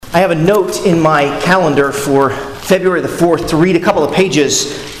I have a note in my calendar for February the 4th to read a couple of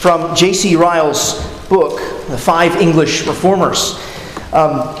pages from J.C. Ryle's book, The 5 English Reformers.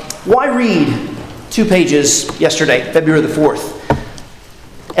 Why read 2 pages yesterday, February the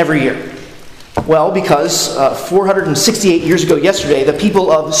 4th, every year? Well, because 468 years ago yesterday, the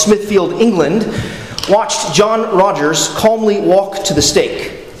people of Smithfield, England, watched John Rogers calmly walk to the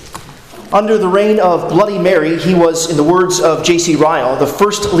stake. Under the reign of Bloody Mary, he was, in the words of J.C. Ryle, the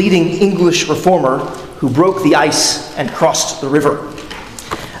first leading English reformer who broke the ice and crossed the river.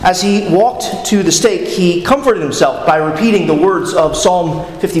 As he walked to the stake, he comforted himself by repeating the words of Psalm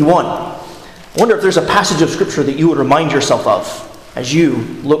 51. I wonder if there's a passage of Scripture that you would remind yourself of as you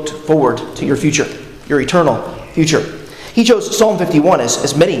looked forward to your future, your eternal future. He chose Psalm 51,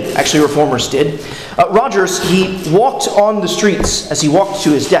 as many actually reformers did. Rogers, he walked on the streets as he walked to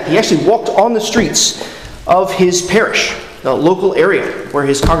his death. He actually walked on the streets of his parish, the local area where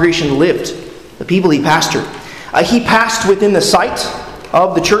his congregation lived, the people he pastored. He passed within the site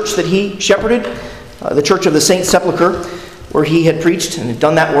of the church that he shepherded, the Church of the Saint Sepulchre, where he had preached and had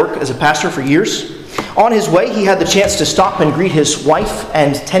done that work as a pastor for years. On his way, he had the chance to stop and greet his wife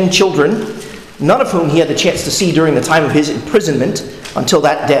and 10 children, none of whom he had the chance to see during the time of his imprisonment until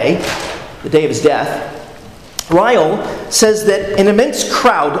that day, the day of his death. Ryle says that an immense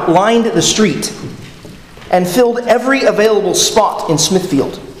crowd lined the street and filled every available spot in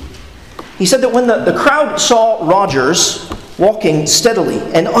Smithfield. He said that when the crowd saw Rogers walking steadily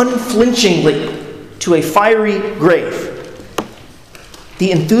and unflinchingly to a fiery grave,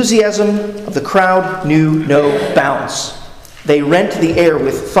 the enthusiasm of the crowd knew no bounds. They rent the air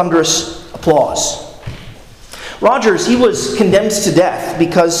with thunderous applause. Rogers, he was condemned to death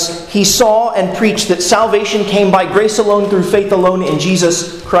because he saw and preached that salvation came by grace alone, through faith alone, in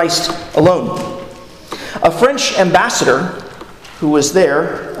Jesus Christ alone. A French ambassador who was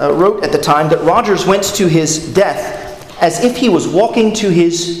there wrote at the time that Rogers went to his death as if he was walking to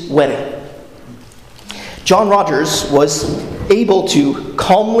his wedding. John Rogers was able to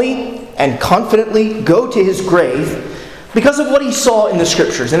calmly and confidently go to his grave because of what he saw in the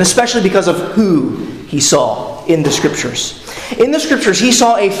Scriptures, and especially because of who he saw in the Scriptures. In the Scriptures, he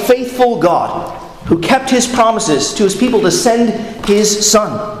saw a faithful God who kept his promises to his people to send his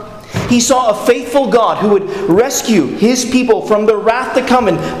Son. He saw a faithful God who would rescue his people from the wrath to come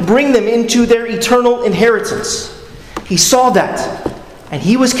and bring them into their eternal inheritance. He saw that, and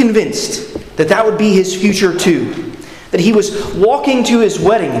he was convinced that that would be his future too. That he was walking to his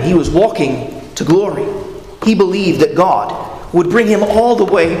wedding, and he was walking to glory. He believed that God would bring him all the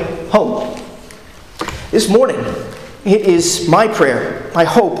way home. This morning, it is my prayer, my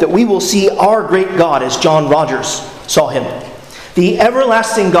hope, that we will see our great God as John Rogers saw him. The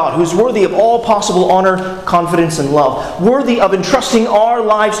everlasting God who's worthy of all possible honor, confidence, and love. Worthy of entrusting our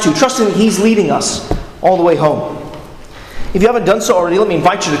lives to, trusting that he's leading us all the way home. If you haven't done so already, let me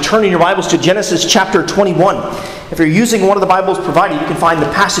invite you to turn in your Bibles to Genesis chapter 21. If you're using one of the Bibles provided, you can find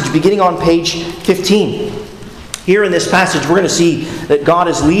the passage beginning on page 15. Here in this passage, we're going to see that God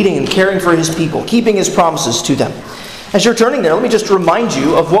is leading and caring for his people, keeping his promises to them. As you're turning there, let me just remind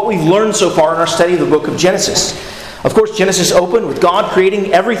you of what we've learned so far in our study of the book of Genesis. Of course, Genesis opened with God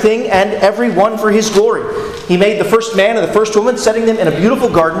creating everything and everyone for his glory. He made the first man and the first woman, setting them in a beautiful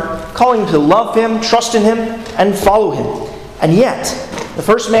garden, calling them to love him, trust in him, and follow him. And yet, the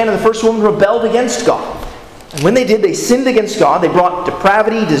first man and the first woman rebelled against God. And when they did, they sinned against God. They brought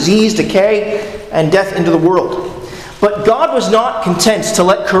depravity, disease, decay, and death into the world. But God was not content to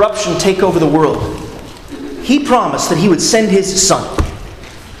let corruption take over the world. He promised that he would send his Son.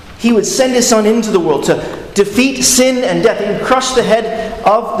 He would send his Son into the world to defeat sin and death and crush the head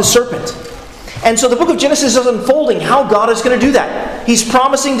of the serpent. And so the book of Genesis is unfolding how God is going to do that. He's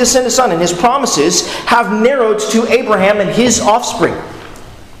promising to send a Son, and his promises have narrowed to Abraham and his offspring.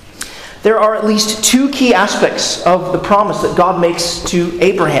 There are at least 2 key aspects of the promise that God makes to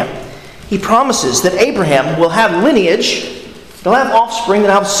Abraham. He promises that Abraham will have lineage, he'll have offspring,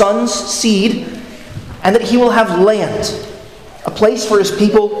 he'll have sons, seed, and that he will have land, a place for his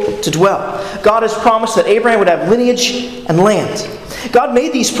people to dwell. God has promised that Abraham would have lineage and land. God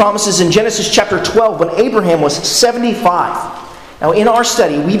made these promises in Genesis chapter 12 when Abraham was 75. Now in our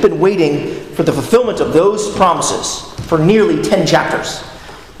study, we've been waiting for the fulfillment of those promises for nearly 10 chapters.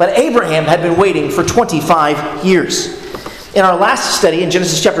 But Abraham had been waiting for 25 years. In our last study in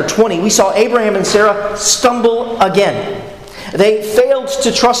Genesis chapter 20, we saw Abraham and Sarah stumble again. They failed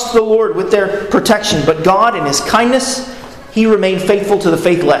to trust the Lord with their protection, but God, in his kindness, he remained faithful to the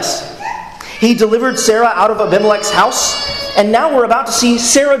faithless. He delivered Sarah out of Abimelech's house, and now we're about to see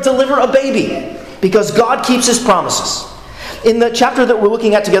Sarah deliver a baby, because God keeps his promises. In the chapter that we're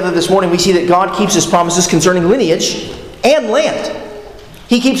looking at together this morning, we see that God keeps His promises concerning lineage and land.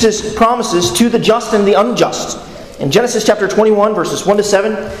 He keeps His promises to the just and the unjust. In Genesis chapter 21, verses 1 to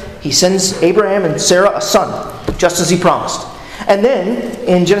 7, He sends Abraham and Sarah a son, just as He promised. And then,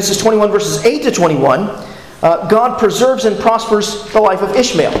 in Genesis 21, verses 8 to 21, God preserves and prospers the life of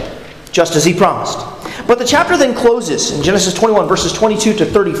Ishmael, just as He promised. But the chapter then closes in Genesis 21, verses 22 to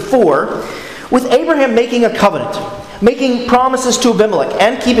 34, with Abraham making a covenant, making promises to Abimelech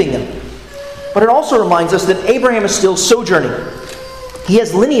and keeping them. But it also reminds us that Abraham is still sojourning. He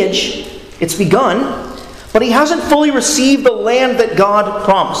has lineage, it's begun, but he hasn't fully received the land that God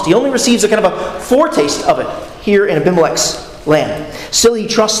promised. He only receives a kind of a foretaste of it here in Abimelech's land. Still, he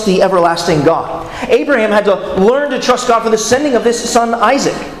trusts the everlasting God. Abraham had to learn to trust God for the sending of this son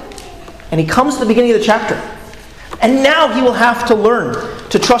Isaac. And he comes to the beginning of the chapter. And now he will have to learn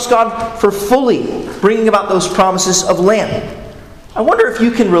to trust God for fully bringing about those promises of land. I wonder if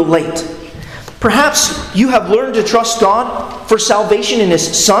you can relate. Perhaps you have learned to trust God for salvation in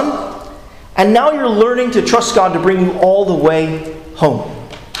His Son, and now you're learning to trust God to bring you all the way home,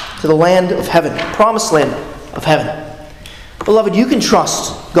 to the land of heaven, promised land of heaven. Beloved, you can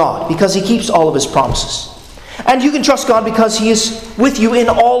trust God because He keeps all of His promises. And you can trust God because He is with you in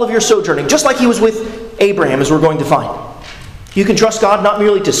all of your sojourning, just like He was with Abraham, as we're going to find. You can trust God not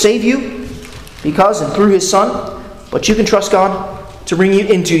merely to save you, because and through His Son, but you can trust God to bring you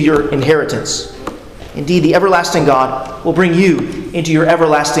into your inheritance. Indeed, the everlasting God will bring you into your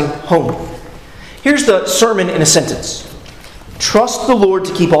everlasting home. Here's the sermon in a sentence. Trust the Lord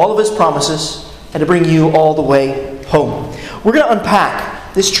to keep all of His promises and to bring you all the way home. We're going to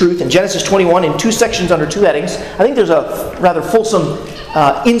unpack this truth in Genesis 21 in two sections under two headings. I think there's a rather fulsome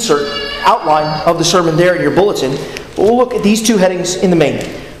insert outline of the sermon there in your bulletin. But we'll look at these two headings in the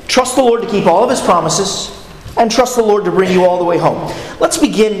main. Trust the Lord to keep all of His promises, and trust the Lord to bring you all the way home. Let's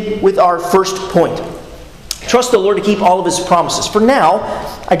begin with our first point. Trust the Lord to keep all of His promises. For now,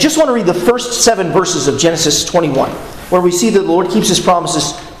 I just want to read the first 7 verses of Genesis 21, where we see that the Lord keeps His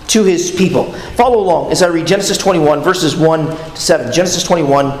promises to His people. Follow along as I read Genesis 21, verses 1 to 7. Genesis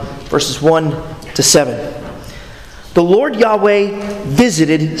 21, verses 1 to 7. The Lord Yahweh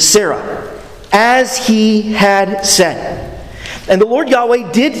visited Sarah, as He had said. And the Lord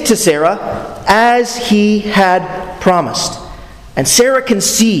Yahweh did to Sarah as He had promised. And Sarah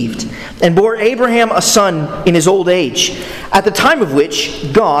conceived and bore Abraham a son in his old age, at the time of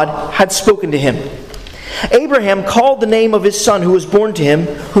which God had spoken to him. Abraham called the name of his son who was born to him,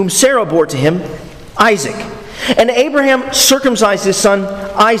 whom Sarah bore to him, Isaac. And Abraham circumcised his son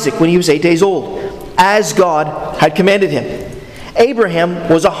Isaac when he was 8 days old, as God had commanded him. Abraham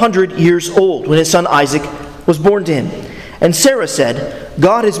was 100 years old when his son Isaac was born to him. And Sarah said,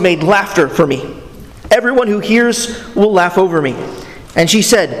 God has made laughter for me. Everyone who hears will laugh over me. And she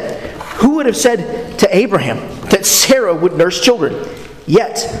said, who would have said to Abraham that Sarah would nurse children?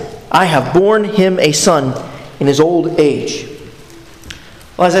 Yet I have borne him a son in his old age.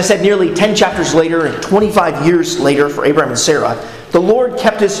 Well, as I said, nearly 10 chapters later and 25 years later for Abraham and Sarah, the Lord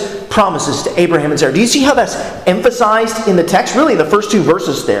kept His promises to Abraham and Sarah. Do you see how that's emphasized in the text? Really, in the first 2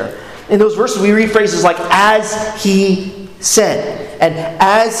 verses there. In those verses, we read phrases like, as He said, and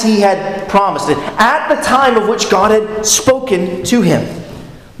as He had promised, and at the time of which God had spoken to him.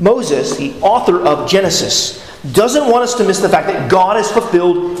 Moses, the author of Genesis, doesn't want us to miss the fact that God has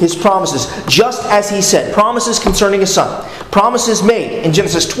fulfilled His promises, just as He said. Promises concerning His Son. Promises made in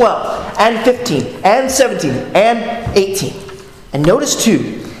Genesis 12, and 15, and 17, and 18. And notice,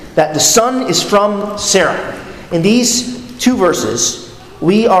 too, that the son is from Sarah. In these 2 verses,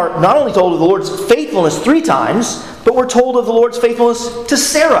 we are not only told of the Lord's faithfulness 3 times, but we're told of the Lord's faithfulness to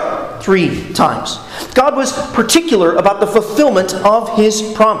Sarah 3 times. God was particular about the fulfillment of His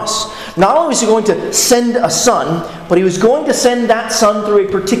promise. Not only was He going to send a son, but He was going to send that son through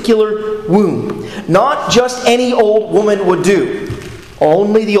a particular womb. Not just any old woman would do.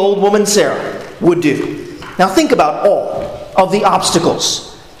 Only the old woman Sarah would do. Now think about all of the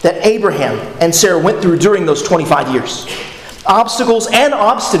obstacles that Abraham and Sarah went through during those 25 years. Obstacles and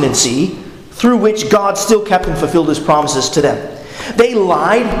obstinacy through which God still kept and fulfilled His promises to them. They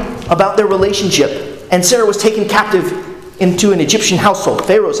lied about their relationship, and Sarah was taken captive into an Egyptian household,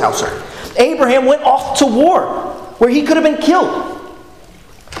 Pharaoh's household. Abraham went off to war, where he could have been killed.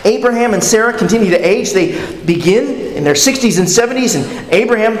 Abraham and Sarah continue to age. They begin in their 60s and 70s, and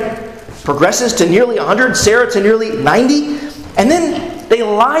Abraham progresses to nearly 100, Sarah to nearly 90. And then they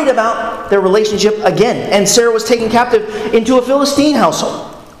lied about their relationship again, and Sarah was taken captive into a Philistine household.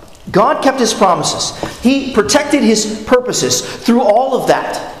 God kept His promises. He protected His purposes through all of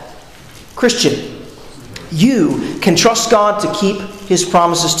that. Christian, You can trust God to keep His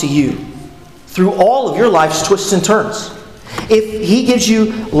promises to you through all of your life's twists and turns. If He gives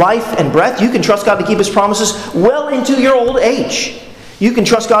you life and breath, you can trust God to keep His promises well into your old age. You can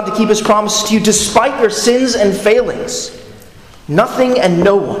trust God to keep His promises to you despite your sins and failings. Nothing and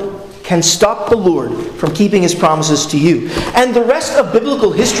no one can stop the Lord from keeping His promises to you. And the rest of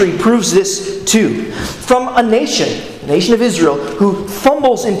biblical history proves this too. From a nation, the nation of Israel, who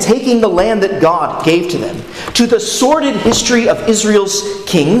fumbles in taking the land that God gave to them, to the sordid history of Israel's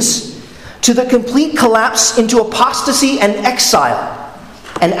kings, to the complete collapse into apostasy and exile,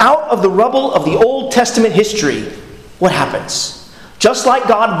 and out of the rubble of the Old Testament history, what happens? Just like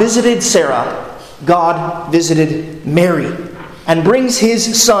God visited Sarah, God visited Mary, and brings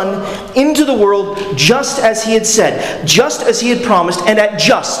His Son into the world just as He had said, just as He had promised, and at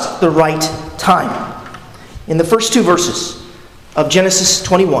just the right time. In the first two verses of Genesis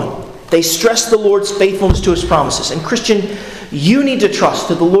 21, they stress the Lord's faithfulness to His promises. And Christian, you need to trust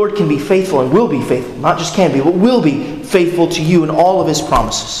that the Lord can be faithful and will be faithful. Not just can be, but will be faithful to you in all of His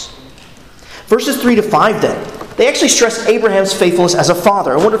promises. Verses 3 to 5 then, they actually stress Abraham's faithfulness as a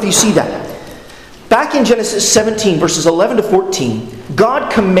father. I wonder if you see that. Back in Genesis 17, verses 11 to 14,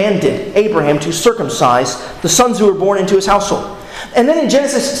 God commanded Abraham to circumcise the sons who were born into his household. And then in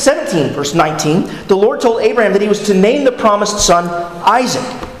Genesis 17, verse 19, the Lord told Abraham that he was to name the promised son Isaac.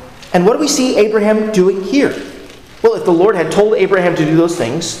 And what do we see Abraham doing here? Well, if the Lord had told Abraham to do those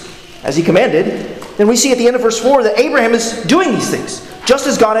things, as He commanded, then we see at the end of verse 4 that Abraham is doing these things, just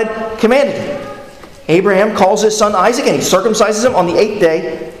as God had commanded him. Abraham calls his son Isaac and he circumcises him on the 8th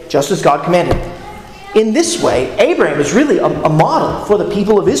day, just as God commanded. In this way, Abraham is really a model for the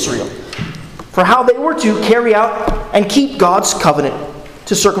people of Israel, for how they were to carry out and keep God's covenant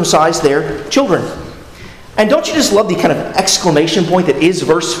to circumcise their children. And don't you just love the kind of exclamation point that is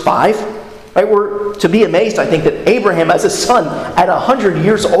verse 5? Right? We're to be amazed, I think, that Abraham has a son at 100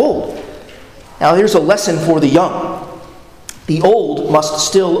 years old. Now here's a lesson for the young. The old must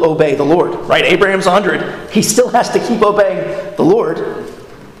still obey the Lord. Right? Abraham's 100. He still has to keep obeying the Lord.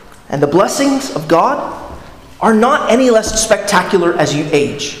 And the blessings of God are not any less spectacular as you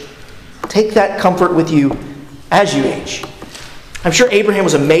age. Take that comfort with you as you age. I'm sure Abraham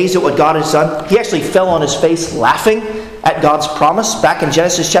was amazed at what God has done. He actually fell on his face laughing at God's promise. Back in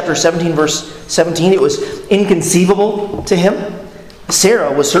Genesis chapter 17, verse 17, it was inconceivable to him.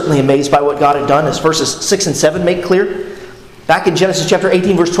 Sarah was certainly amazed by what God had done, as verses 6 and 7 make clear. Back in Genesis chapter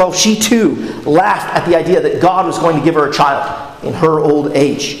 18, verse 12, she too laughed at the idea that God was going to give her a child in her old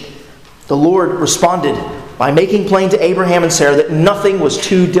age. The Lord responded by making plain to Abraham and Sarah that nothing was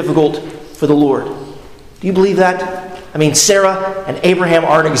too difficult for the Lord. Do you believe that? I mean, Sarah and Abraham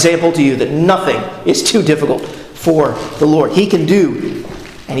are an example to you that nothing is too difficult for the Lord. He can do,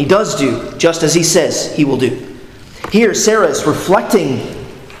 and He does do, just as He says He will do. Here, Sarah is reflecting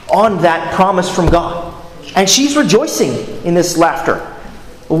on that promise from God, and she's rejoicing in this laughter.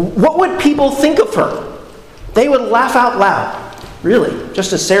 What would people think of her? They would laugh out loud, really,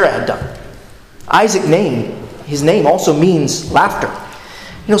 just as Sarah had done. Isaac's name, his name also means laughter.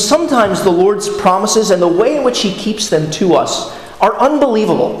 You know, sometimes the Lord's promises and the way in which He keeps them to us are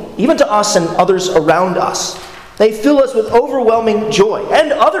unbelievable, even to us and others around us. They fill us with overwhelming joy,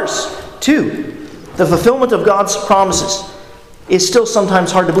 and others too. The fulfillment of God's promises is still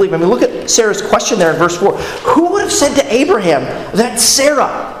sometimes hard to believe. I mean, look at Sarah's question there in verse 4. Who would have said to Abraham that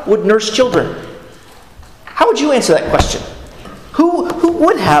Sarah would nurse children? How would you answer that question? Who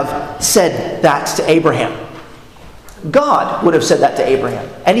would have said that to Abraham? God would have said that to Abraham.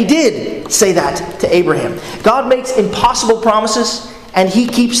 And He did say that to Abraham. God makes impossible promises, and He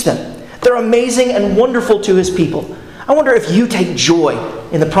keeps them. They're amazing and wonderful to His people. I wonder if you take joy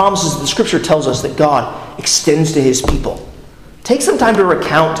in the promises that the Scripture tells us that God extends to His people. Take some time to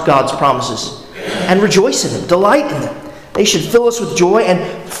recount God's promises and rejoice in them, delight in them. They should fill us with joy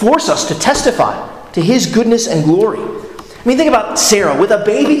and force us to testify to His goodness and glory. I mean, think about Sarah with a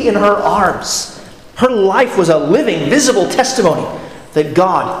baby in her arms. Her life was a living, visible testimony that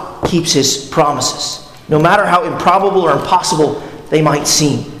God keeps His promises, no matter how improbable or impossible they might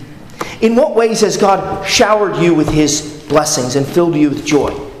seem. In what ways has God showered you with His blessings and filled you with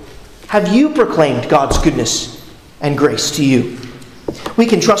joy? Have you proclaimed God's goodness and grace to you? We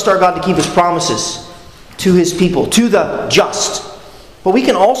can trust our God to keep His promises to His people, to the just. But we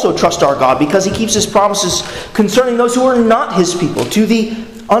can also trust our God because He keeps His promises concerning those who are not His people, to the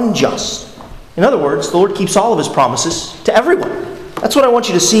unjust. In other words, the Lord keeps all of His promises to everyone. That's what I want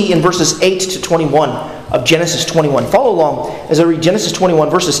you to see in verses 8 to 21 of Genesis 21. Follow along as I read Genesis 21,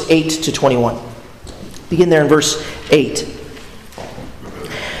 verses 8 to 21. Begin there in verse 8.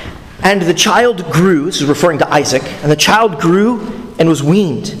 And the child grew," this is referring to Isaac, "and the child grew and was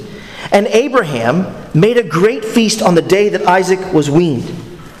weaned. And Abraham made a great feast on the day that Isaac was weaned.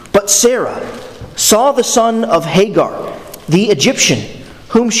 But Sarah saw the son of Hagar, the Egyptian,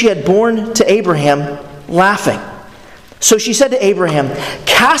 whom she had borne to Abraham, laughing. So she said to Abraham,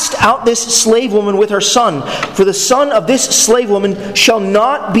 'Cast out this slave woman with her son, for the son of this slave woman shall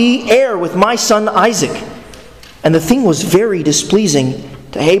not be heir with my son Isaac.' And the thing was very displeasing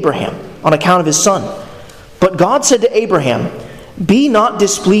to Abraham on account of his son. But God said to Abraham, 'Be not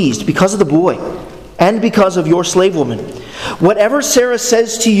displeased because of the boy, and because of your slave woman. Whatever Sarah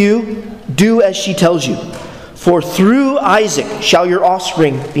says to you, do as she tells you. For through Isaac shall your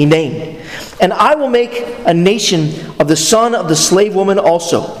offspring be named. And I will make a nation of the son of the slave woman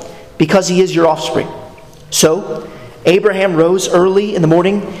also, because he is your offspring.' So Abraham rose early in the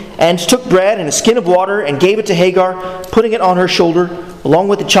morning and took bread and a skin of water and gave it to Hagar, putting it on her shoulder along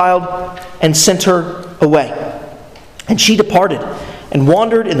with the child, and sent her away. And she departed and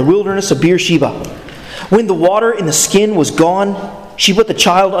wandered in the wilderness of Beersheba. When the water in the skin was gone, she put the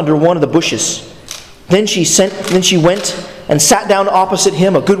child under one of the bushes. Then she went and sat down opposite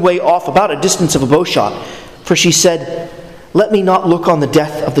him a good way off, about a distance of a bowshot. For she said, 'Let me not look on the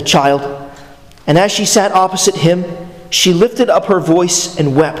death of the child.' And as she sat opposite him, she lifted up her voice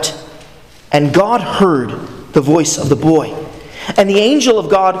and wept. And God heard the voice of the boy. And the angel of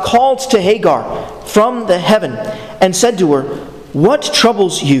God called to Hagar from the heaven and said to her, 'What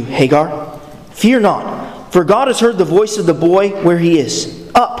troubles you, Hagar? Fear not, for God has heard the voice of the boy where he is.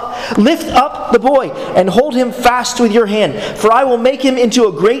 Up, lift up the boy, and hold him fast with your hand, for I will make him into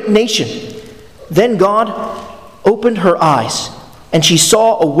a great nation.' Then God opened her eyes, and she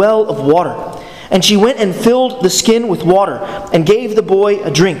saw a well of water. And she went and filled the skin with water, and gave the boy a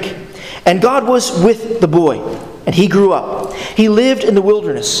drink. And God was with the boy, and he grew up. He lived in the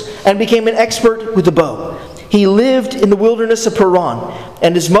wilderness, and became an expert with the bow. He lived in the wilderness of Paran,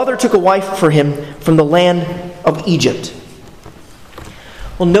 and his mother took a wife for him from the land of Egypt."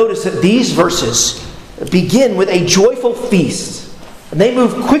 Well, notice that these verses begin with a joyful feast, and they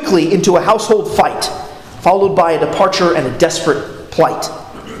move quickly into a household fight, followed by a departure and a desperate plight.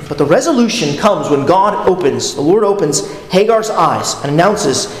 But the resolution comes when the Lord opens Hagar's eyes and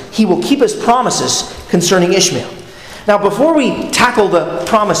announces he will keep his promises concerning Ishmael. Now, before we tackle the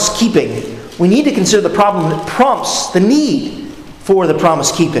promise keeping, we need to consider the problem that prompts the need for the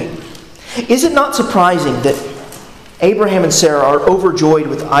promise keeping. Is it not surprising that Abraham and Sarah are overjoyed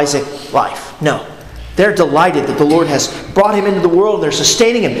with Isaac's life? No. They're delighted that the Lord has brought him into the world. They're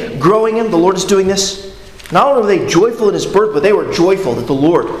sustaining him, growing him. The Lord is doing this. Not only were they joyful in his birth, but they were joyful that the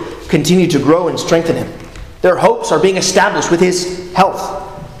Lord continued to grow and strengthen him. Their hopes are being established with his health.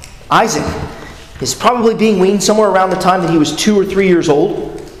 Isaac is probably being weaned somewhere around the time that he was 2 or 3 years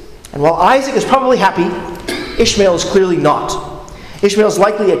old. And while Isaac is probably happy, Ishmael is clearly not. Ishmael is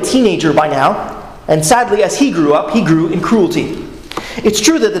likely a teenager by now, and sadly, as he grew up, he grew in cruelty. It's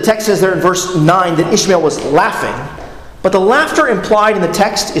true that the text says there in verse 9 that Ishmael was laughing, but the laughter implied in the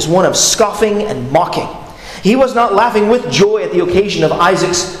text is one of scoffing and mocking. He was not laughing with joy at the occasion of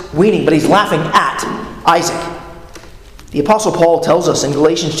Isaac's weaning, but he's laughing at Isaac. The Apostle Paul tells us in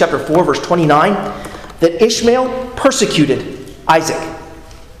Galatians chapter 4, verse 29, that Ishmael persecuted Isaac.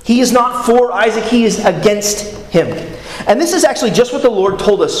 He is not for Isaac, he is against him. And this is actually just what the Lord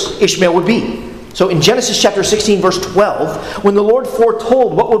told us Ishmael would be. So in Genesis chapter 16, verse 12, when the Lord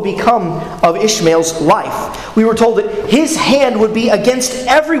foretold what would become of Ishmael's life, we were told that his hand would be against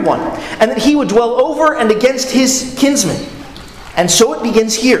everyone, and that he would dwell over and against his kinsmen. And so it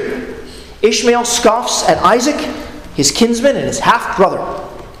begins here. Ishmael scoffs at Isaac, his kinsman, and his half-brother.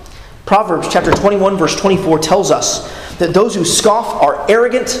 Proverbs chapter 21, verse 24 tells us that those who scoff are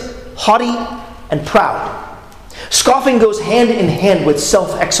arrogant, haughty, and proud. Scoffing goes hand in hand with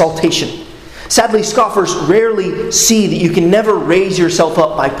self-exaltation. Sadly, scoffers rarely see that you can never raise yourself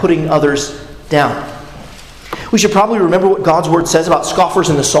up by putting others down. We should probably remember what God's Word says about scoffers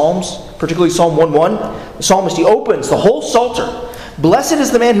in the Psalms, particularly Psalm 1:1. The psalmist, he opens the whole Psalter. "Blessed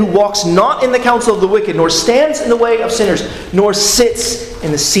is the man who walks not in the counsel of the wicked, nor stands in the way of sinners, nor sits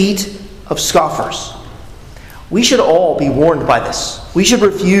in the seat of scoffers." We should all be warned by this. We should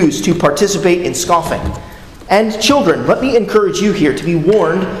refuse to participate in scoffing. And children, let me encourage you here to be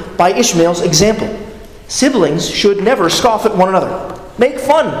warned by Ishmael's example. Siblings should never scoff at one another, make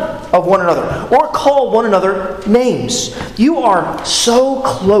fun of one another, or call one another names. You are so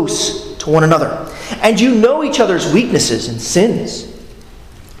close to one another, and you know each other's weaknesses and sins.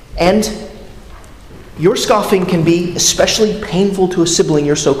 And your scoffing can be especially painful to a sibling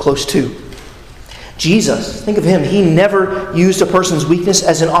you're so close to. Jesus, think of him. He never used a person's weakness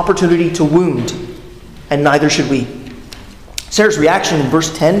as an opportunity to wound, and neither should we. Sarah's reaction in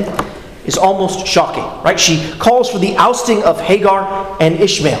verse 10 is almost shocking, right? She calls for the ousting of Hagar and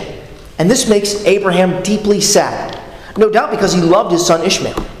Ishmael. And this makes Abraham deeply sad. No doubt because he loved his son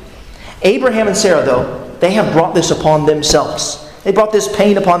Ishmael. Abraham and Sarah, though, they have brought this upon themselves. They brought this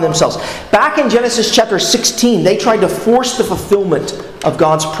pain upon themselves. Back in Genesis chapter 16, they tried to force the fulfillment of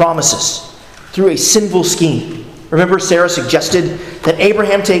God's promises through a sinful scheme. Remember, Sarah suggested that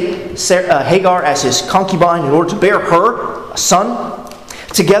Abraham take Hagar as his concubine in order to bear her a son.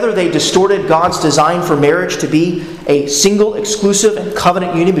 Together they distorted God's design for marriage to be a single, exclusive, and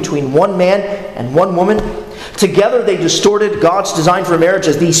covenant union between one man and one woman. Together they distorted God's design for marriage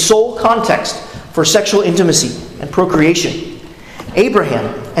as the sole context for sexual intimacy and procreation. Abraham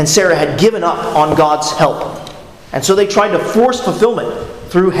and Sarah had given up on God's help, and so they tried to force fulfillment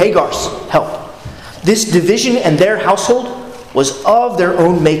through Hagar's help. This division in their household was of their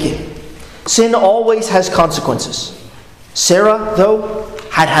own making. Sin always has consequences. Sarah, though,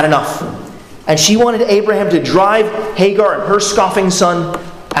 had had enough, and she wanted Abraham to drive Hagar and her scoffing son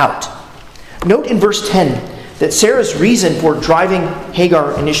out. Note in verse 10 that Sarah's reason for driving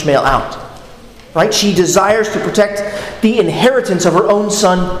Hagar and Ishmael out, right? She desires to protect the inheritance of her own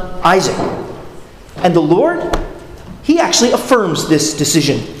son Isaac. And the Lord, he actually affirms this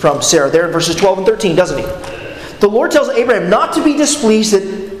decision from Sarah there in verses 12 and 13, doesn't he? The Lord tells Abraham not to be displeased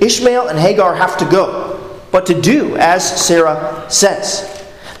that Ishmael and Hagar have to go, but to do as Sarah says.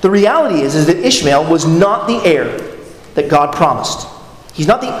 The reality is that Ishmael was not the heir that God promised. He's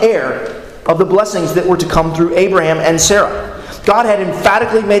not the heir of the blessings that were to come through Abraham and Sarah. God had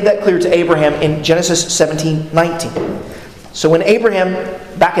emphatically made that clear to Abraham in Genesis 17:19. So when Abraham,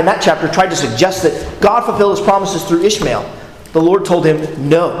 back in that chapter, tried to suggest that God fulfill his promises through Ishmael, the Lord told him,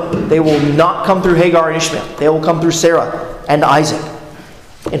 no, they will not come through Hagar and Ishmael. They will come through Sarah and Isaac.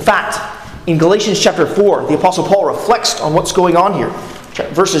 In fact, in Galatians chapter 4, the Apostle Paul reflects on what's going on here.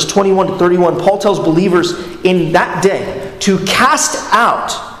 Verses 21 to 31, Paul tells believers in that day to cast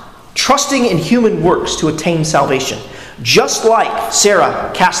out trusting in human works to attain salvation, just like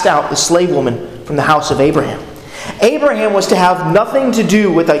Sarah cast out the slave woman from the house of Abraham. Abraham was to have nothing to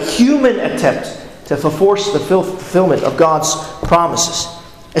do with a human attempt to force the fulfillment of God's promises,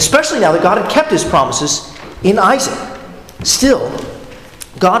 especially now that God had kept his promises in Isaac. Still,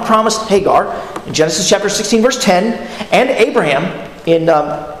 God promised Hagar in Genesis chapter 16 verse 10 and Abraham in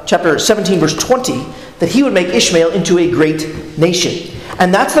chapter 17 verse 20 that he would make Ishmael into a great nation.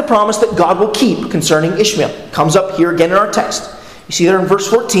 And that's the promise that God will keep concerning Ishmael. It comes up here again in our text. You see there in verse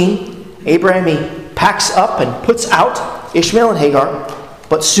 14, Abraham, he packs up and puts out Ishmael and Hagar,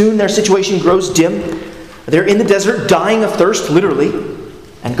 but soon their situation grows dim. They're in the desert dying of thirst, literally,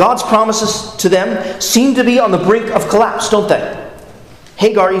 and God's promises to them seem to be on the brink of collapse, don't they?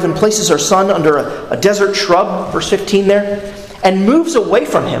 Hagar even places her son under a desert shrub, verse 15 there, and moves away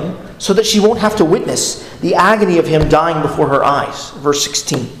from him so that she won't have to witness the agony of him dying before her eyes, verse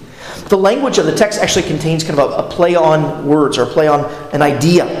 16. The language of the text actually contains kind of a play on words or a play on an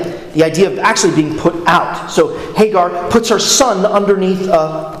idea. The idea of actually being put out. So Hagar puts her son underneath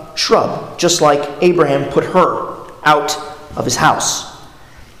a shrub, just like Abraham put her out of his house.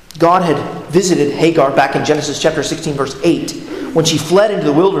 God had visited Hagar back in Genesis chapter 16, verse 8, when she fled into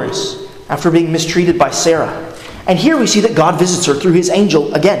the wilderness after being mistreated by Sarah. And here we see that God visits her through his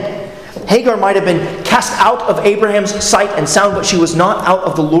angel again. Hagar might have been cast out of Abraham's sight and sound, but she was not out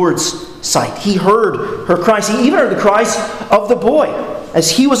of the Lord's sight. He heard her cries. He even heard the cries of the boy as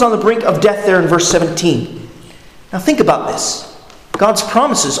he was on the brink of death there in verse 17. Now think about this. God's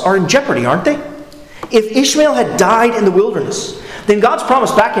promises are in jeopardy, aren't they? If Ishmael had died in the wilderness, then God's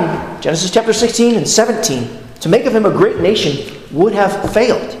promise back in Genesis chapter 16 and 17 to make of him a great nation would have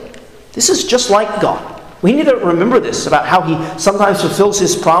failed. This is just like God. We need to remember this about how he sometimes fulfills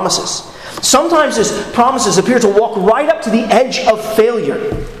his promises. Sometimes his promises appear to walk right up to the edge of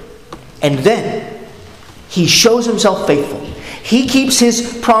failure. And then he shows himself faithful. He keeps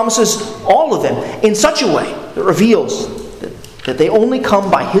his promises, all of them, in such a way that reveals that they only come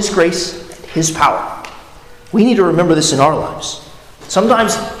by his grace and his power. We need to remember this in our lives.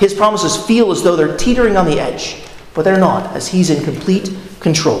 Sometimes his promises feel as though they're teetering on the edge, but they're not, as he's in complete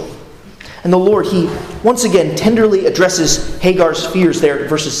control. And the Lord, he once again tenderly addresses Hagar's fears there in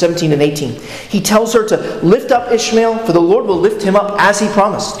verses 17 and 18. He tells her to lift up Ishmael, for the Lord will lift him up as he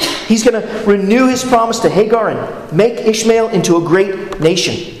promised. He's going to renew his promise to Hagar and make Ishmael into a great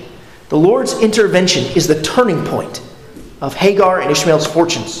nation. The Lord's intervention is the turning point of Hagar and Ishmael's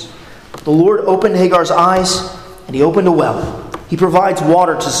fortunes. The Lord opened Hagar's eyes, and he opened a well. He provides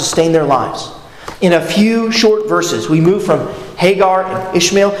water to sustain their lives. In a few short verses, we move from Hagar and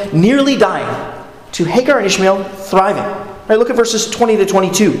Ishmael nearly dying to Hagar and Ishmael thriving. Right, look at verses 20 to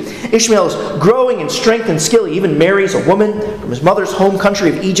 22. Ishmael is growing in strength and skill. He even marries a woman from his mother's home country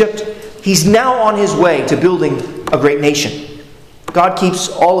of Egypt. He's now on his way to building a great nation. God keeps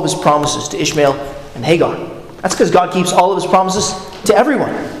all of his promises to Ishmael and Hagar. That's because God keeps all of his promises to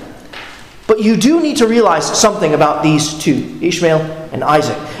everyone. But you do need to realize something about these two, Ishmael and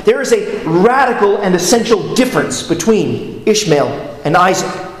Isaac. There is a radical and essential difference between Ishmael and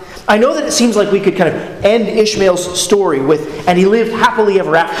Isaac. I know that it seems like we could kind of end Ishmael's story with, and he lived happily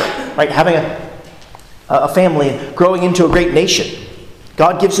ever after, right? Having a family and growing into a great nation.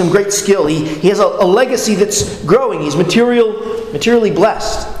 God gives him great skill. He has a legacy that's growing. He's materially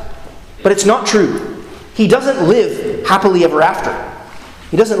blessed. But it's not true. He doesn't live happily ever after.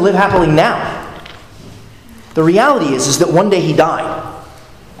 He doesn't live happily now. The reality is that one day he died.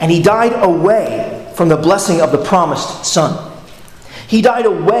 And he died away from the blessing of the promised son. He died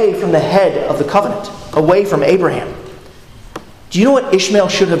away from the head of the covenant, away from Abraham. Do you know what Ishmael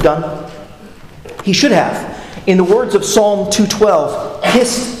should have done? He should have, in the words of Psalm 212,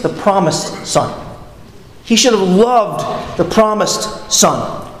 kissed the promised son. He should have loved the promised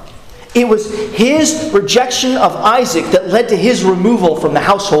son. It was his rejection of Isaac that led to his removal from the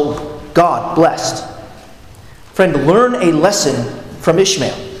household God blessed. Friend, learn a lesson from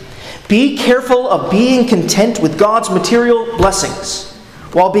Ishmael. Be careful of being content with God's material blessings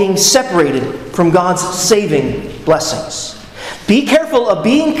while being separated from God's saving blessings. Be careful of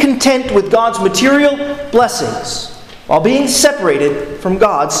being content with God's material blessings while being separated from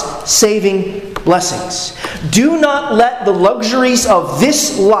God's saving blessings. Do not let the luxuries of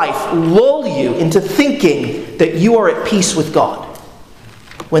this life lull you into thinking that you are at peace with God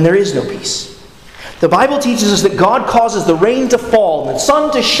when there is no peace. The Bible teaches us that God causes the rain to fall and the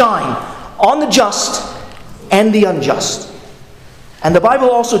sun to shine on the just and the unjust. And the Bible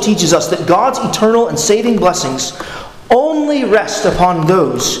also teaches us that God's eternal and saving blessings only rest upon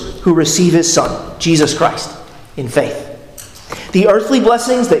those who receive his Son, Jesus Christ, in faith. The earthly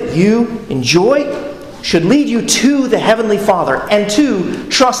blessings that you enjoy should lead you to the Heavenly Father and to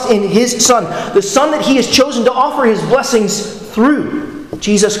trust in his Son, the Son that he has chosen to offer his blessings through,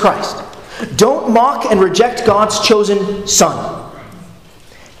 Jesus Christ. Don't mock and reject God's chosen Son.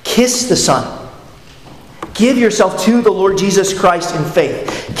 Kiss the Son. Give yourself to the Lord Jesus Christ in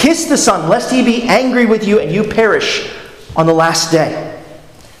faith. Kiss the Son, lest he be angry with you and you perish on the last day.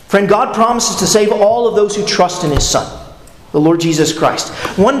 Friend, God promises to save all of those who trust in his Son, the Lord Jesus Christ.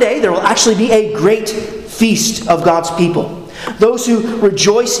 One day there will actually be a great feast of God's people. Those who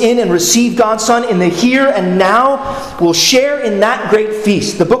rejoice in and receive God's Son in the here and now will share in that great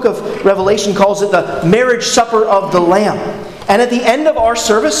feast. The book of Revelation calls it the marriage supper of the Lamb. And at the end of our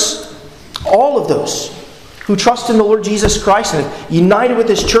service, all of those who trust in the Lord Jesus Christ and are united with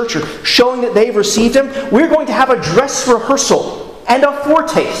his church are showing that they've received him, we're going to have a dress rehearsal and a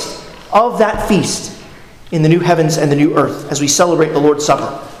foretaste of that feast in the new heavens and the new earth as we celebrate the Lord's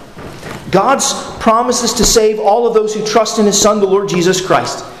Supper. God's promises to save all of those who trust in his Son, the Lord Jesus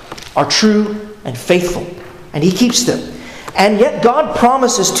Christ, are true and faithful, and he keeps them. And yet God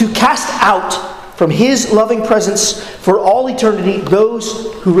promises to cast out from his loving presence for all eternity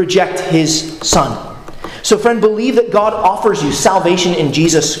those who reject his Son. So friend, believe that God offers you salvation in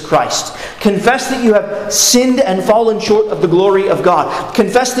Jesus Christ. Confess that you have sinned and fallen short of the glory of God.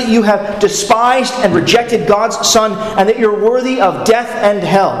 Confess that you have despised and rejected God's Son and that you're worthy of death and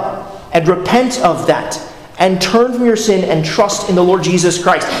hell. And repent of that and turn from your sin and trust in the Lord Jesus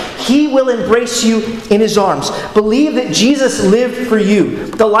Christ. He will embrace you in his arms. Believe that Jesus lived for you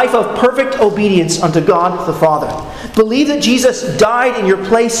the life of perfect obedience unto God the Father. Believe that Jesus died in your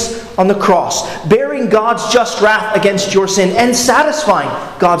place on the cross, bearing God's just wrath against your sin and satisfying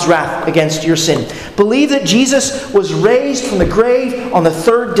God's wrath against your sin. Believe that Jesus was raised from the grave on the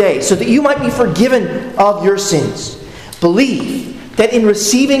third day so that you might be forgiven of your sins. Believe that in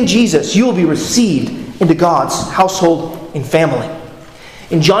receiving Jesus, you will be received into God's household and family.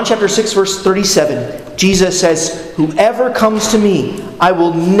 In John chapter 6, verse 37, Jesus says, "Whoever comes to me, I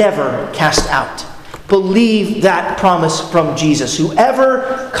will never cast out." Believe that promise from Jesus.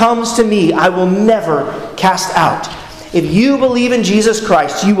 Whoever comes to me, I will never cast out. If you believe in Jesus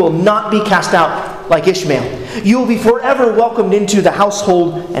Christ, you will not be cast out like Ishmael. You will be forever welcomed into the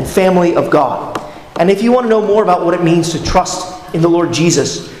household and family of God. And if you want to know more about what it means to trust in the Lord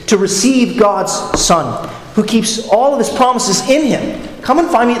Jesus, to receive God's Son, who keeps all of his promises in him, come and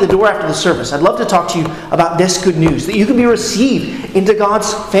find me at the door after the service. I'd love to talk to you about this good news, that you can be received into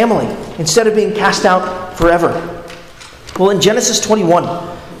God's family instead of being cast out forever. Well, in Genesis 21,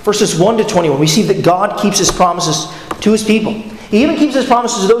 verses 1 to 21, we see that God keeps his promises to his people. He even keeps his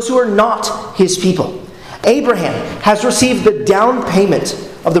promises to those who are not his people. Abraham has received the down payment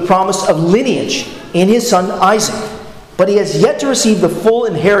of the promise of lineage in his son Isaac, but he has yet to receive the full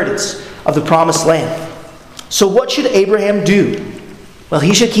inheritance of the promised land. So what should Abraham do? Well,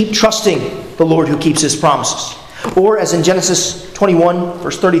 he should keep trusting the Lord who keeps his promises. Or as in Genesis 21,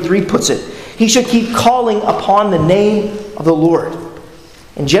 verse 33 puts it, he should keep calling upon the name of the Lord.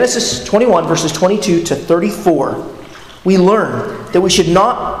 In Genesis 21, verses 22 to 34, we learn that we should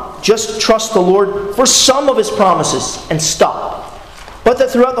not just trust the Lord for some of his promises and stop, but that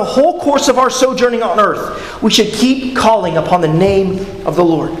throughout the whole course of our sojourning on earth, we should keep calling upon the name of the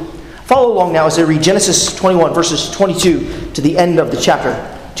Lord. Follow along now as I read Genesis 21, verses 22 to the end of the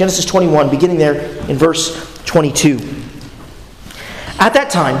chapter. Genesis 21, beginning there in verse 22. At that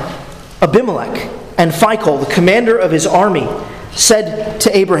time, Abimelech and Phicol, the commander of his army, said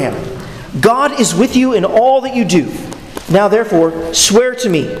to Abraham, God is with you in all that you do. Now therefore, swear to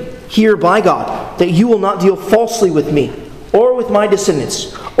me, here by God, that you will not deal falsely with me, or with my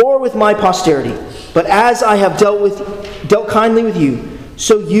descendants, or with my posterity, but as I have dealt kindly with you,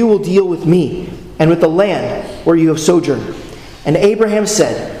 so you will deal with me, and with the land where you have sojourned. And Abraham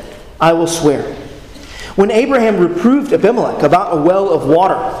said, I will swear. When Abraham reproved Abimelech about a well of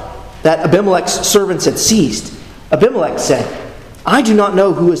water that Abimelech's servants had seized, Abimelech said, I do not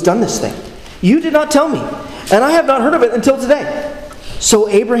know who has done this thing. You did not tell me, and I have not heard of it until today. So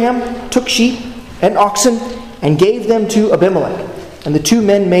Abraham took sheep and oxen and gave them to Abimelech, and the two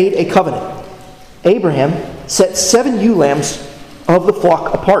men made a covenant. Abraham set 7 ewe lambs of the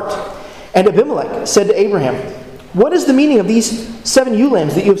flock apart. And Abimelech said to Abraham, what is the meaning of these 7 ewe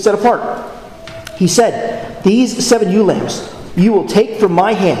lambs that you have set apart? He said, these 7 ewe lambs you will take from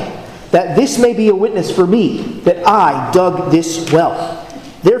my hand, that this may be a witness for me that I dug this well.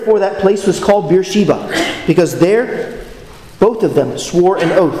 Therefore that place was called Beersheba, because there both of them swore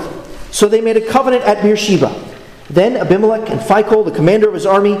an oath. So they made a covenant at Beersheba. Then Abimelech and Phicol, the commander of his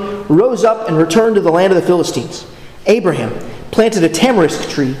army, rose up and returned to the land of the Philistines. Abraham planted a tamarisk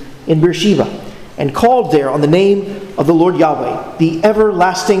tree in Beersheba, and called there on the name of the Lord Yahweh, the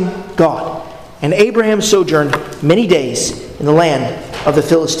everlasting God. And Abraham sojourned many days in the land of the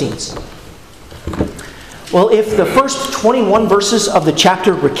Philistines. Well, if the first 21 verses of the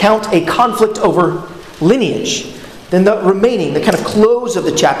chapter recount a conflict over lineage, then the remaining, the kind of close of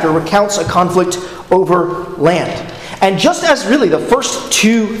the chapter, recounts a conflict over land. And just as really the first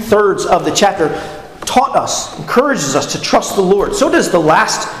 2/3 of the chapter taught us, encourages us to trust the Lord, so does the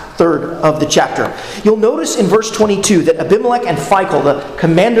last third of the chapter. You'll notice in verse 22 that Abimelech and Phicol, the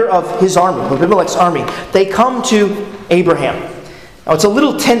commander of his army, Abimelech's army, they come to Abraham. Now it's a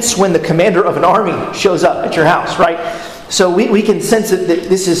little tense when the commander of an army shows up at your house, right? So we can sense that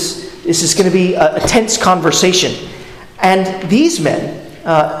this is going to be a tense conversation. And these men,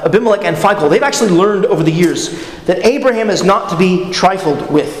 Abimelech and Phicol, they've actually learned over the years that Abraham is not to be trifled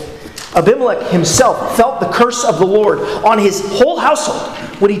with. Abimelech himself felt the curse of the Lord on his whole household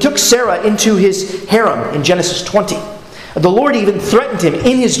when he took Sarah into his harem in Genesis 20. The Lord even threatened him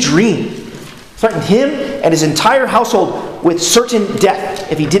in his dream, threatened him and his entire household with certain death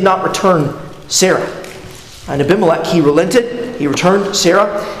if he did not return Sarah. And Abimelech, he relented, he returned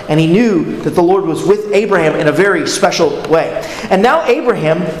Sarah, and he knew that the Lord was with Abraham in a very special way. And now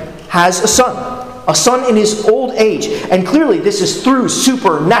Abraham has a son in his old age. And clearly this is through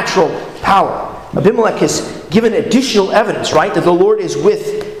supernatural power. Abimelech has given additional evidence, right, that the Lord is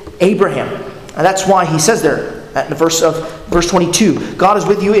with Abraham. And that's why he says there at the verse 22, God is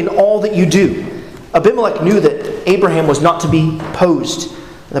with you in all that you do. Abimelech knew that Abraham was not to be opposed.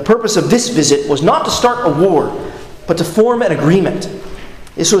 The purpose of this visit was not to start a war, but to form an agreement.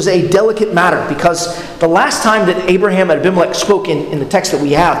 This was a delicate matter because the last time that Abraham and Abimelech spoke in the text that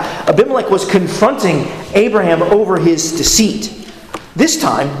we have, Abimelech was confronting Abraham over his deceit. This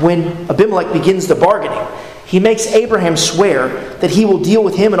time, when Abimelech begins the bargaining, he makes Abraham swear that he will deal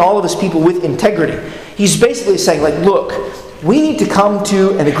with him and all of his people with integrity. He's basically saying, look, we need to come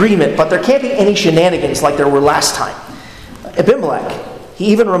to an agreement, but there can't be any shenanigans like there were last time. Abimelech, he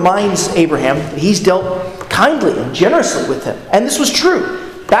even reminds Abraham that he's dealt kindly and generously with him. And this was true.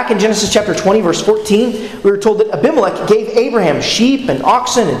 Back in Genesis chapter 20, verse 14, we were told that Abimelech gave Abraham sheep and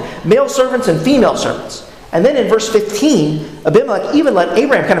oxen and male servants and female servants. And then in verse 15, Abimelech even let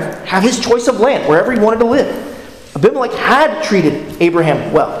Abraham kind of have his choice of land wherever he wanted to live. Abimelech had treated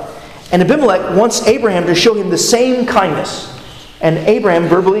Abraham well. And Abimelech wants Abraham to show him the same kindness. And Abraham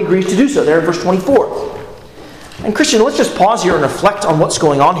verbally agrees to do so there in verse 24. And Christian, let's just pause here and reflect on what's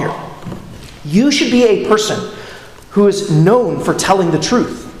going on here. You should be a person who is known for telling the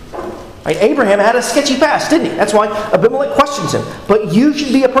truth. Right? Abraham had a sketchy past, didn't he? That's why Abimelech questions him. But you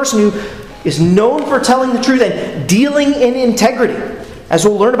should be a person who is known for telling the truth and dealing in integrity. As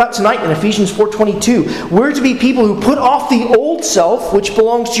we'll learn about tonight in Ephesians 4:22, we're to be people who put off the old self, which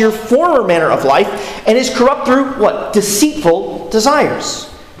belongs to your former manner of life, and is corrupt through what? Deceitful desires.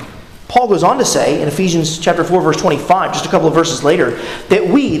 Paul goes on to say in Ephesians chapter 4, verse 25, just a couple of verses later, that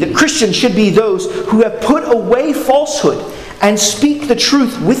we, the Christians, should be those who have put away falsehood and speak the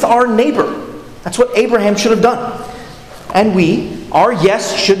truth with our neighbor. That's what Abraham should have done. And we, our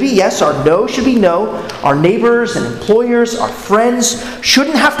yes should be yes, our no should be no. Our neighbors and employers, our friends,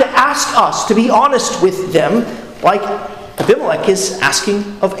 shouldn't have to ask us to be honest with them like Abimelech is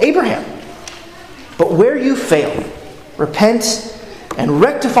asking of Abraham. But where you fail, repent and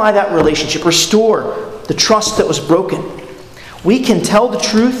rectify that relationship. Restore the trust that was broken. We can tell the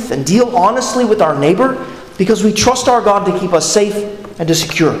truth and deal honestly with our neighbor because we trust our God to keep us safe and to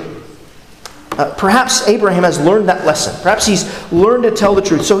secure. Perhaps Abraham has learned that lesson. Perhaps he's learned to tell the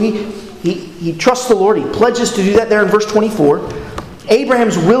truth. So he trusts the Lord. He pledges to do that there in verse 24.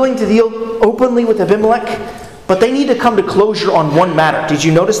 Abraham's willing to deal openly with Abimelech, but they need to come to closure on one matter. Did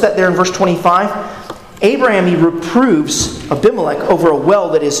you notice that there in verse 25? Abraham, he reproves Abimelech over a well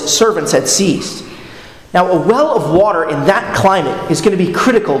that his servants had seized. Now, a well of water in that climate is going to be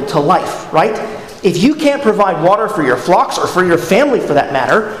critical to life, right? If you can't provide water for your flocks or for your family for that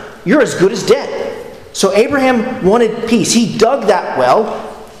matter, you're as good as dead. So Abraham wanted peace. He dug that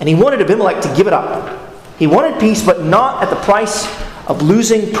well, and he wanted Abimelech to give it up. He wanted peace, but not at the price of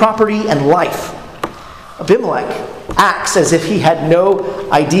losing property and life. Abimelech acts as if he had no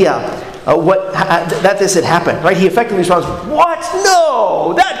idea that this had happened. Right? He effectively responds, "What?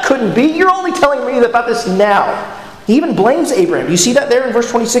 No, that couldn't be. You're only telling me about this now." He even blames Abraham. You see that there in verse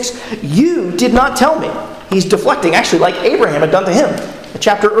 26? You did not tell me. He's deflecting, actually, like Abraham had done to him a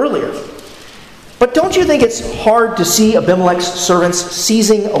chapter earlier. But don't you think it's hard to see Abimelech's servants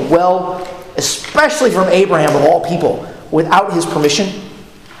seizing a well, especially from Abraham of all people, without his permission?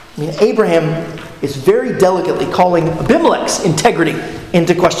 I mean, Abraham is very delicately calling Abimelech's integrity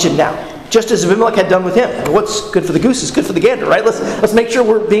into question now, just as Abimelech had done with him. And what's good for the goose is good for the gander, right? Let's make sure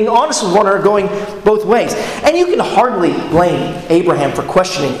we're being honest with one another, going both ways. And you can hardly blame Abraham for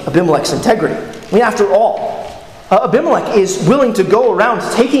questioning Abimelech's integrity. I mean, after all, Abimelech is willing to go around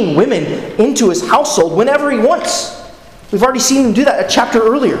taking women into his household whenever he wants. We've already seen him do that a chapter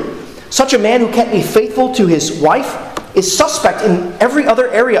earlier. Such a man who can't be faithful to his wife is suspect in every other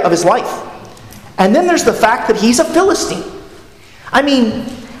area of his life. And then there's the fact that he's a Philistine. I mean,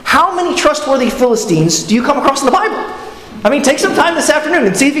 how many trustworthy Philistines do you come across in the Bible? I mean, take some time this afternoon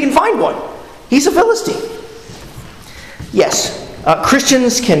and see if you can find one. He's a Philistine. Yes,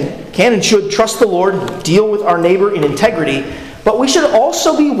 Christians can and should trust the Lord, deal with our neighbor in integrity, but we should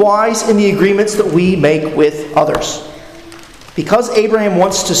also be wise in the agreements that we make with others. Because Abraham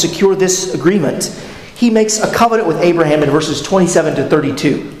wants to secure this agreement, he makes a covenant with Abraham in verses 27 to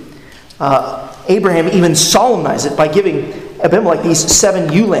 32. Abraham even solemnizes it by giving Abimelech these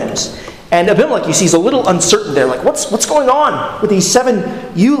 7 ewe lambs. And Abimelech, you see, is a little uncertain there. Like, what's going on with these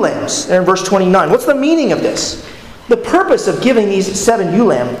 7 ewe lambs? There in verse 29. What's the meaning of this? The purpose of giving these 7 ewe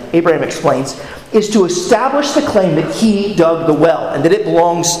lambs, Abraham explains, is to establish the claim that he dug the well and that it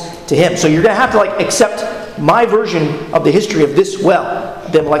belongs to him. So you're going to have to accept my version of the history of this well.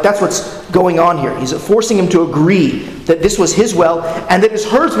 Abimelech, that's what's going on here. He's forcing him to agree that this was his well and that his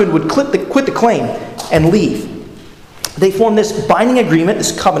herdsman would quit the claim and leave. They form this binding agreement,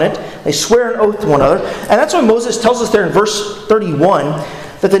 this covenant. They swear an oath to one another. And that's why Moses tells us there in verse 31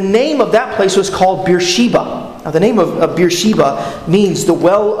 that the name of that place was called Beersheba. Now, the name of Beersheba means the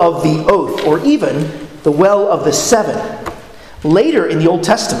well of the oath, or even the well of the 7. Later in the Old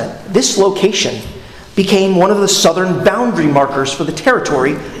Testament, this location became one of the southern boundary markers for the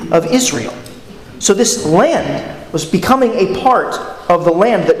territory of Israel. So this land was becoming a part of the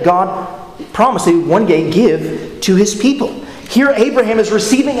land that God promised he would one day give to his people. Here Abraham is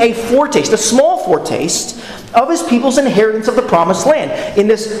receiving a foretaste, a small foretaste, of his people's inheritance of the promised land, in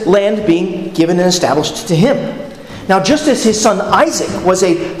this land being given and established to him. Now, just as his son Isaac was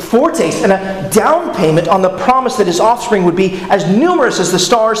a foretaste and a down payment on the promise that his offspring would be as numerous as the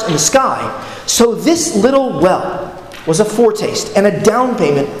stars in the sky, so this little well was a foretaste and a down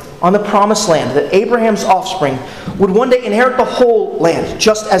payment on the promised land that Abraham's offspring would one day inherit the whole land,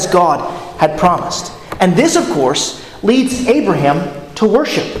 just as God had promised. And this, of course, leads Abraham to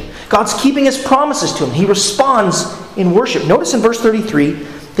worship. God's keeping his promises to him. He responds in worship. Notice in verse 33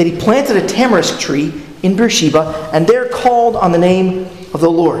 that he planted a tamarisk tree in Beersheba, and there called on the name of the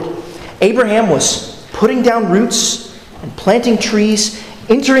Lord. Abraham was putting down roots and planting trees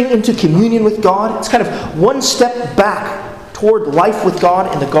entering into communion with God. It's kind of one step back toward life with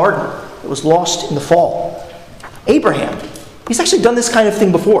God in the garden that was lost in the fall. Abraham, he's actually done this kind of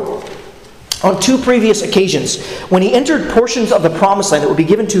thing before. On 2 previous occasions, when he entered portions of the promised land that would be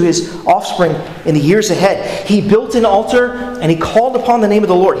given to his offspring in the years ahead, he built an altar and he called upon the name of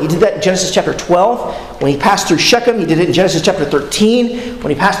the Lord. He did that in Genesis chapter 12. When he passed through Shechem, he did it in Genesis chapter 13.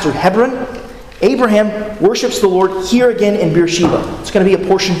 When he passed through Hebron, Abraham worships the Lord here again in Beersheba. It's going to be a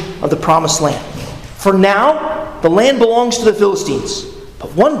portion of the promised land. For now, the land belongs to the Philistines.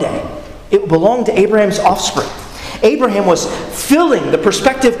 But one day, it will belong to Abraham's offspring. Abraham was filling the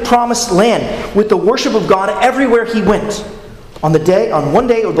prospective promised land with the worship of God everywhere he went. On one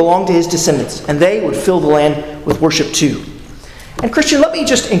day it would belong to his descendants, and they would fill the land with worship too. And Christian, let me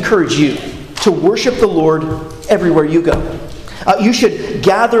just encourage you to worship the Lord everywhere you go. You should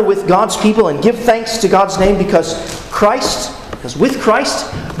gather with God's people and give thanks to God's name because with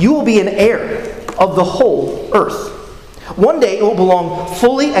Christ, you will be an heir of the whole earth. One day it will belong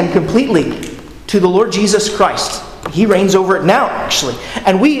fully and completely to the Lord Jesus Christ. He reigns over it now, actually.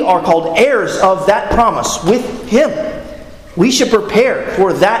 And we are called heirs of that promise with Him. We should prepare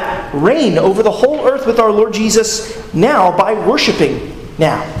for that reign over the whole earth with our Lord Jesus now by worshiping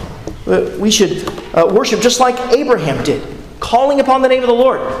now. We should worship just like Abraham did, calling upon the name of the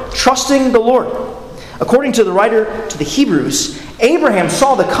Lord, trusting the Lord. According to the writer to the Hebrews, Abraham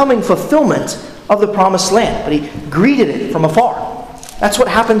saw the coming fulfillment of the promised land, but he greeted it from afar. That's what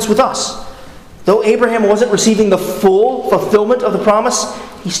happens with us. Though Abraham wasn't receiving the full fulfillment of the promise,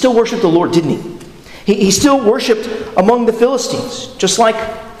 he still worshipped the Lord, didn't he? He still worshipped among the Philistines, just like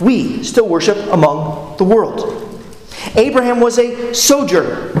we still worship among the world. Abraham was a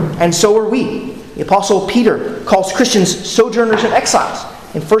sojourner, and so are we. The Apostle Peter calls Christians sojourners and exiles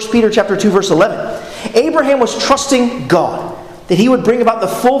in 1 Peter chapter 2, verse 11. Abraham was trusting God that he would bring about the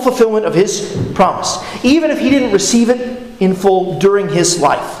full fulfillment of his promise, even if he didn't receive it in full during his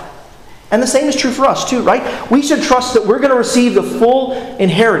life. And the same is true for us too, right? We should trust that we're going to receive the full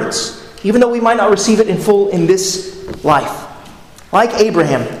inheritance, even though we might not receive it in full in this life. Like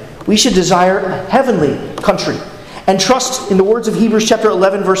Abraham, we should desire a heavenly country and trust, in the words of Hebrews chapter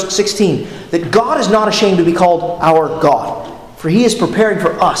 11, verse 16, that God is not ashamed to be called our God, for He is preparing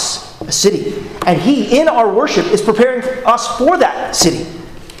for us a city. And He, in our worship, is preparing us for that city.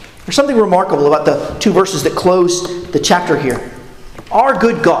 There's something remarkable about the 2 verses that close the chapter here. Our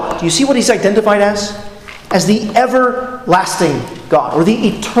good God, do you see what He's identified as? As the everlasting God, or the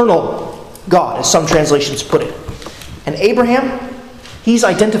eternal God, as some translations put it. And Abraham, he's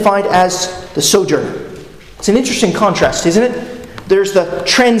identified as the sojourner. It's an interesting contrast, isn't it? There's the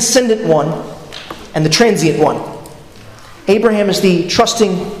transcendent one and the transient one. Abraham is the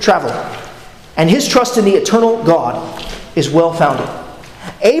trusting traveler, and his trust in the eternal God is well-founded.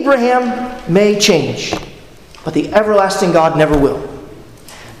 Abraham may change, but the everlasting God never will.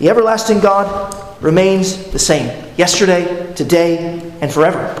 The everlasting God remains the same, yesterday, today, and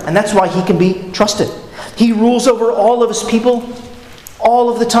forever. And that's why He can be trusted. He rules over all of His people,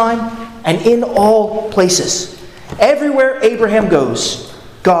 all of the time, and in all places. Everywhere Abraham goes,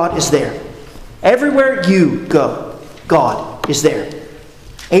 God is there. Everywhere you go, God is there.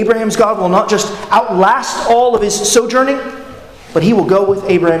 Abraham's God will not just outlast all of his sojourning, but He will go with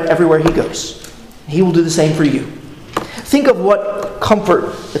Abraham everywhere he goes. He will do the same for you. Think of what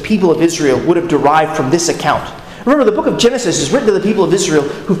comfort the people of Israel would have derived from this account. Remember, the book of Genesis is written to the people of Israel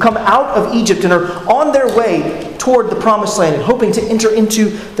who've come out of Egypt and are on their way toward the promised land and hoping to enter into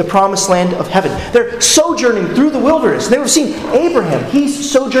the promised land of heaven. They're sojourning through the wilderness. They would have seen Abraham.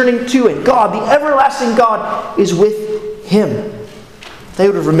 He's sojourning too, and God, the everlasting God, is with him. They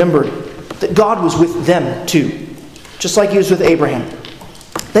would have remembered that God was with them too, just like He was with Abraham.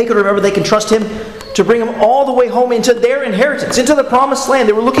 They could remember they can trust Him to bring them all the way home into their inheritance, into the promised land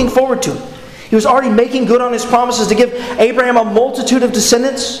they were looking forward to. He was already making good on His promises to give Abraham a multitude of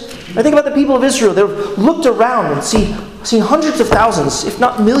descendants. I think about the people of Israel. They've looked around and seen hundreds of thousands, if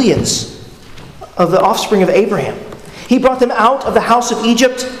not millions, of the offspring of Abraham. He brought them out of the house of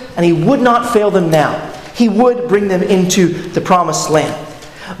Egypt, and He would not fail them now. He would bring them into the promised land.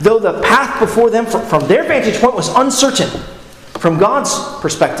 Though the path before them, from their vantage point, was uncertain, from God's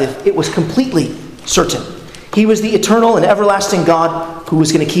perspective, it was completely certain. He was the eternal and everlasting God who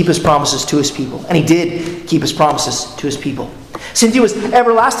was going to keep His promises to His people. And He did keep His promises to His people. Since He was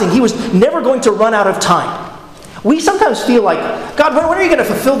everlasting, He was never going to run out of time. We sometimes feel like, God, when are you going to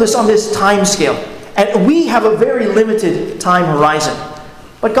fulfill this on this time scale? And we have a very limited time horizon.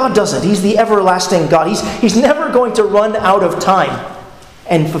 But God doesn't. He's the everlasting God. He's never going to run out of time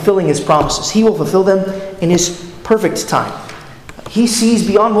and fulfilling His promises. He will fulfill them in His perfect time. He sees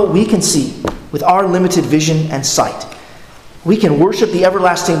beyond what we can see with our limited vision and sight. We can worship the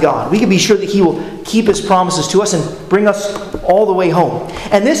everlasting God. We can be sure that He will keep His promises to us and bring us all the way home.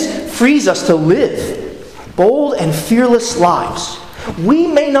 And this frees us to live bold and fearless lives. We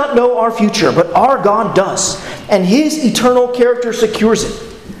may not know our future, but our God does. And His eternal character secures it.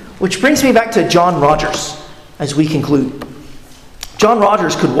 Which brings me back to John Rogers as we conclude. John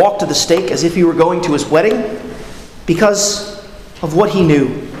Rogers could walk to the stake as if he were going to his wedding because of what he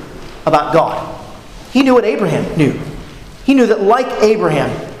knew about God. He knew what Abraham knew. He knew that like Abraham,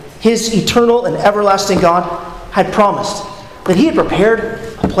 his eternal and everlasting God had promised that He had prepared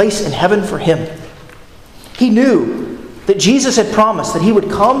a place in heaven for him. He knew that Jesus had promised that He would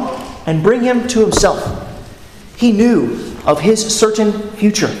come and bring him to Himself. He knew of his certain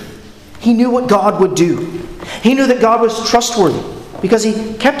future. He knew what God would do. He knew that God was trustworthy because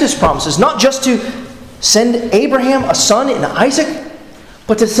He kept His promises, not just to send Abraham a son in Isaac,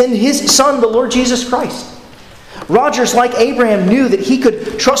 but to send His Son, the Lord Jesus Christ. Rogers, like Abraham, knew that he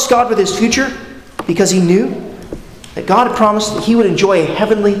could trust God with his future because he knew that God had promised that he would enjoy a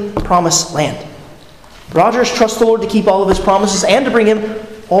heavenly promised land. Rogers trusts the Lord to keep all of His promises and to bring him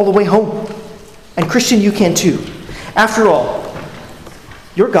all the way home. And Christian, you can too. After all,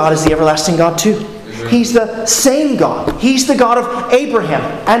 your God is the everlasting God too. He's the same God. He's the God of Abraham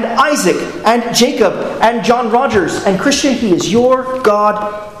and Isaac and Jacob and John Rogers. And Christian, He is your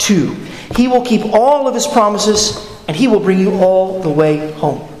God too. He will keep all of His promises and He will bring you all the way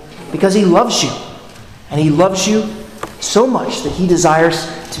home. Because He loves you. And He loves you so much that He desires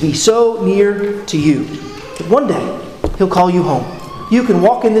to be so near to you that one day He'll call you home. You can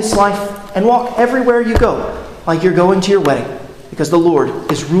walk in this life and walk everywhere you go like you're going to your wedding. Because the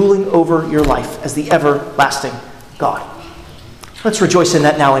Lord is ruling over your life as the everlasting God. Let's rejoice in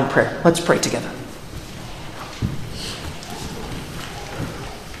that now in prayer. Let's pray together.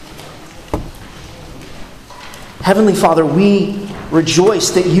 Heavenly Father, we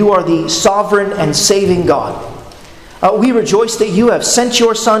rejoice that You are the sovereign and saving God. We rejoice that You have sent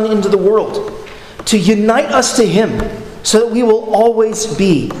Your Son into the world to unite us to Him so that we will always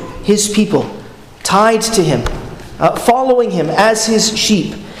be His people, tied to Him, following Him as His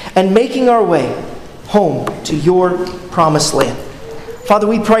sheep, and making our way home to Your promised land. Father,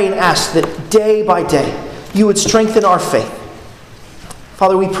 we pray and ask that day by day You would strengthen our faith.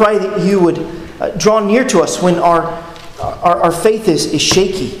 Father, we pray that You would draw near to us when our faith is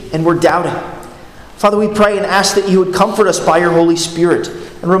shaky and we're doubting. Father, we pray and ask that You would comfort us by Your Holy Spirit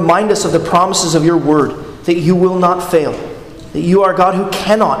and remind us of the promises of Your Word, that You will not fail, that You are God who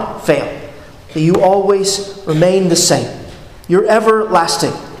cannot fail, that You always remain the same. You're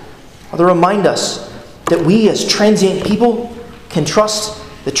everlasting. Father, remind us that we as transient people can trust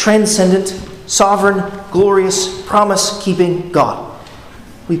the transcendent, sovereign, glorious, promise-keeping God.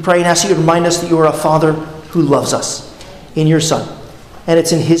 We pray and ask You to remind us that You are a Father who loves us in Your Son. And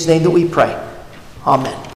it's in His name that we pray. Amen.